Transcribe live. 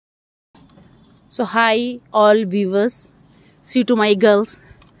So hi all viewers, see to my girls,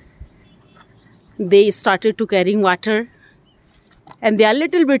 they started to carrying water and they are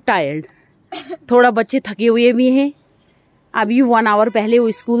little bit tired. थोड़ा बच्चे थके हुए भी हैं. अभी 1 आवर पहले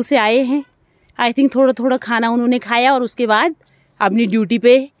वो स्कूल से आए हैं. आई थिंक थोड़ा थोड़ा खाना उन्होंने खाया और उसके बाद अपनी ड्यूटी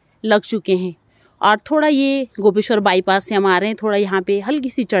पे लग चुके हैं. और थोड़ा ये गोपेश्वर बाईपास से हम आ रहे हैं, थोड़ा यहाँ पे हल्की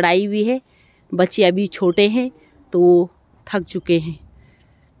सी चढ़ाई भी है. बच्चे अभी छोटे हैं तो थक चुके हैं.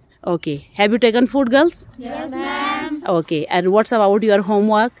 Okay, have you taken food, girls? Yes, ma'am. Okay, and what's about your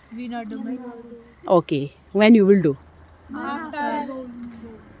homework? We not do my Okay, when you will do? after.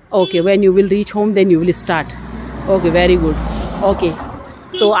 Okay, when you will reach home, then you will start. Okay, very good. Okay,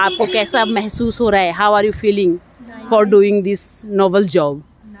 तो आपको कैसा महसूस हो रहा है? How are you feeling for doing this novel job?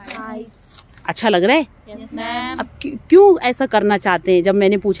 Nice. अच्छा लग रहा है? Yes, ma'am. अब क्यों ऐसा करना चाहते हैं? जब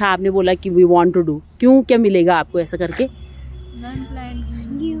मैंने पूछा आपने बोला कि we want to do. क्यों, क्या मिलेगा आपको ऐसा करके? Ma'am, plant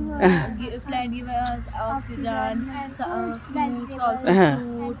give us oxygen, fruits also,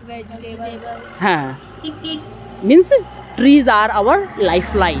 fruit, vegetables. हाँ, means trees are our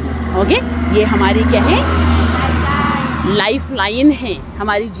life line. Okay, ये हमारी क्या है? लाइफ लाइन है,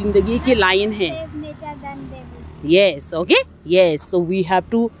 हमारी जिंदगी की लाइन है. Yes, okay, yes. So we have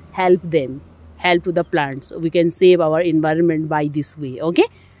to help them, help to the plants. We can save our environment by this way. Okay?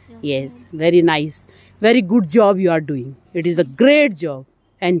 Yes, very nice. Very good job you are doing. It is a great job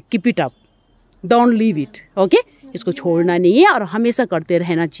and keep it up. Don't leave it. Okay? इसको छोड़ना नहीं है और हमेशा करते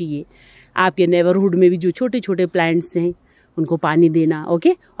रहना चाहिए. आपके नेबरहुड में भी जो छोटे छोटे प्लांट्स हैं उनको पानी देना.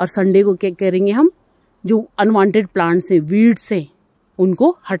 ओके? और संडे को क्या करेंगे हम? जो अनवांटेड प्लांट्स हैं, वीड्स हैं,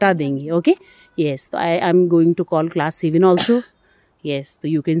 उनको हटा देंगे. ओके? यस, तो I am going to call class 7 also. Yes, so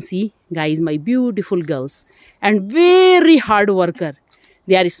you can see, guys, my beautiful girls and very hard worker.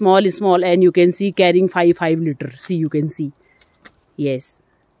 They are small and you can see carrying 5 liters. See, you can see. Yes.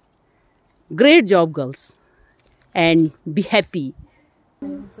 Great job, girls. And be happy.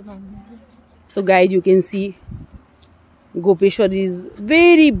 So guys, you can see Gopeshwar is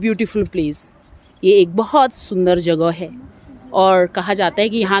very beautiful place. ये एक बहुत सुंदर जगह है और कहा जाता है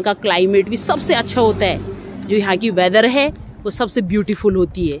कि यहाँ का क्लाइमेट भी सबसे अच्छा होता है. जो यहाँ की वेदर है वो सबसे ब्यूटीफुल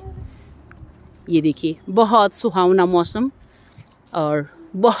होती है. ये देखिए, बहुत सुहावना मौसम और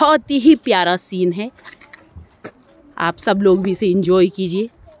बहुत ही प्यारा सीन है. आप सब लोग भी इसे एंजॉय कीजिए.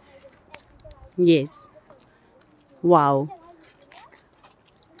 Yes, wow.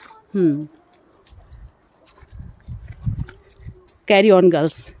 Carry on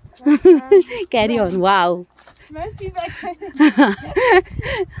girls, carry on. Wow.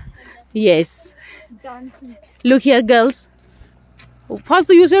 Yes. Dancing. Look here, girls. First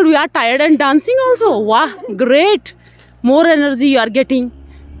you said we are tired and dancing also. Wow, great. More energy you are getting.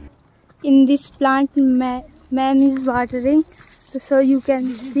 In this plant, ma'am is watering, so you can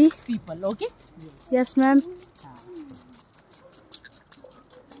see. People, okay? Yes, ma'am.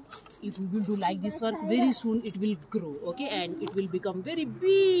 If we will do like this work, very soon it will grow, okay? And it will become very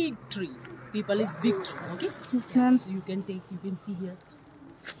big tree. People is big tree, okay? Yes, ma'am. So you can see here.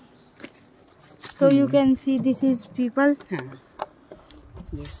 So you can see this is people.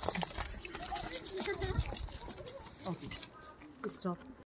 Yes. Okay. Stop.